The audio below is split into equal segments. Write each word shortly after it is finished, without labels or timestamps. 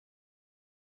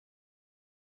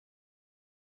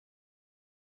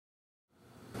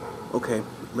Okay,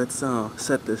 let's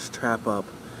set this trap up,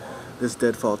 this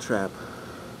deadfall trap,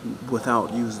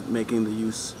 without making the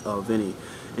use of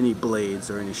any blades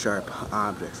or any sharp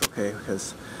objects. Okay,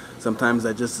 because sometimes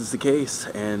that just is the case,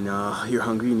 and you're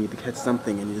hungry, you need to catch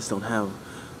something, and you just don't have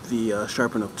the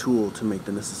sharp enough tool to make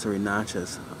the necessary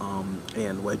notches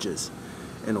and wedges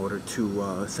in order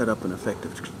to set up an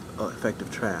effective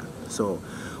trap. So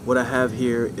what I have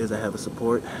here is I have a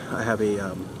support. I have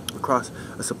a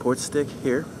support stick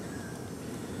here,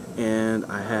 and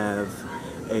I have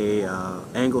a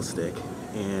angle stick,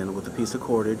 and with a piece of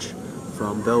cordage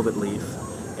from velvet leaf,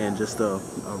 and just a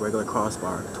regular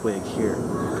crossbar twig here.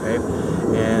 Okay,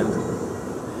 and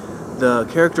the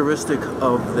characteristic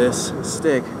of this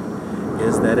stick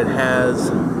is that it has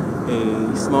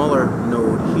a smaller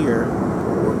node here,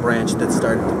 or branch that's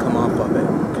starting to come off of it.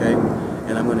 Okay,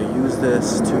 and I'm going to use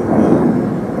this to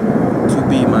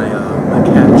be my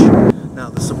catch. Now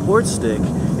the support stick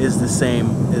is the same,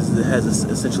 has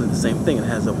essentially the same thing. It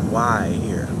has a Y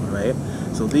here, right?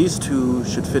 So these two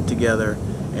should fit together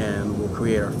and we'll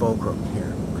create our fulcrum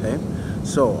here. Okay,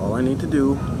 so all I need to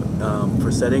do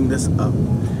for setting this up,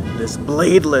 this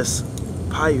bladeless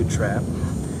Piute trap,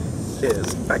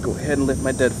 is I go ahead and lift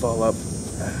my deadfall up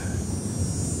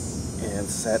and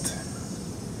set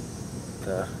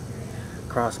the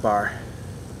crossbar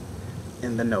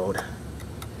in the node.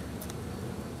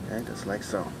 Okay, just like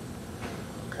so.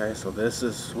 Okay, so this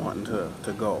is wanting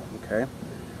to go. Okay,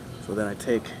 so then I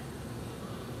take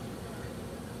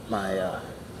my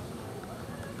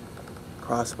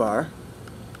crossbar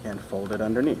and fold it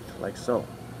underneath, like so.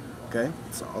 Okay,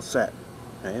 it's all set.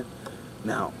 Okay,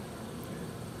 now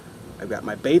I've got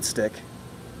my bait stick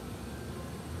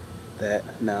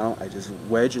that now I just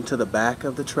wedge into the back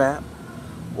of the trap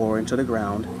or into the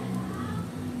ground,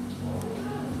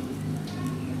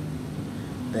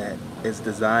 that is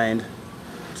designed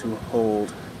to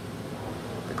hold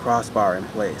the crossbar in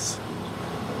place.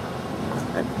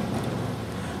 Okay.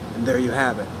 And there you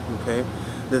have it. Okay,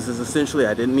 this is essentially,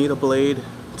 I didn't need a blade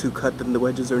to cut the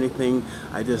wedges or anything.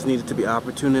 I just needed to be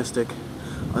opportunistic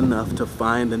enough to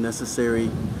find the necessary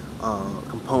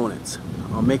components.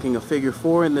 Making a figure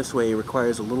 4 in this way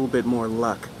requires a little bit more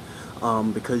luck,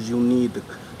 because you'll need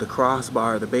the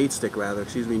crossbar, the bait stick rather,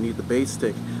 excuse me, you need the bait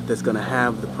stick that's going to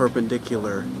have the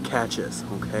perpendicular catches.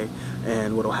 Okay,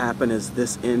 and what will happen is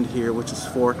this end here, which is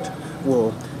forked,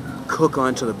 will hook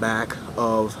onto the back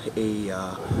of a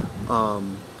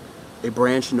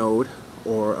branch node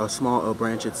or a small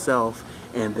branch itself,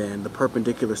 and then the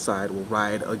perpendicular side will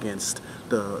ride against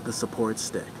the support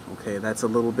stick. Okay, that's a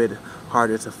little bit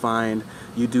harder to find.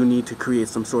 You do need to create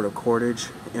some sort of cordage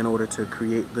in order to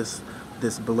create this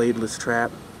bladeless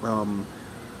trap,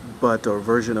 or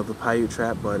version of the Piute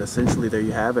trap. But essentially there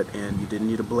you have it, and you didn't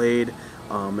need a blade.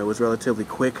 It was relatively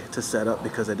quick to set up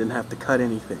because I didn't have to cut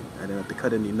anything. I didn't have to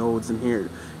cut any nodes in here,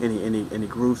 any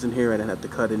grooves in here. I didn't have to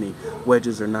cut any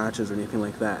wedges or notches or anything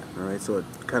like that. All right, so it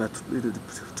kind of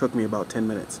took me about 10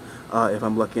 minutes if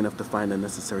I'm lucky enough to find the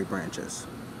necessary branches.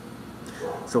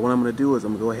 So what I'm going to do is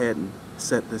I'm going to go ahead and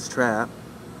set this trap.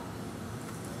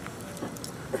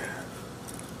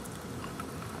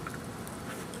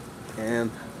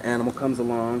 And animal comes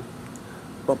along,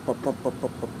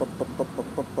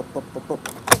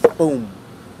 boom,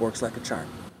 works like a charm.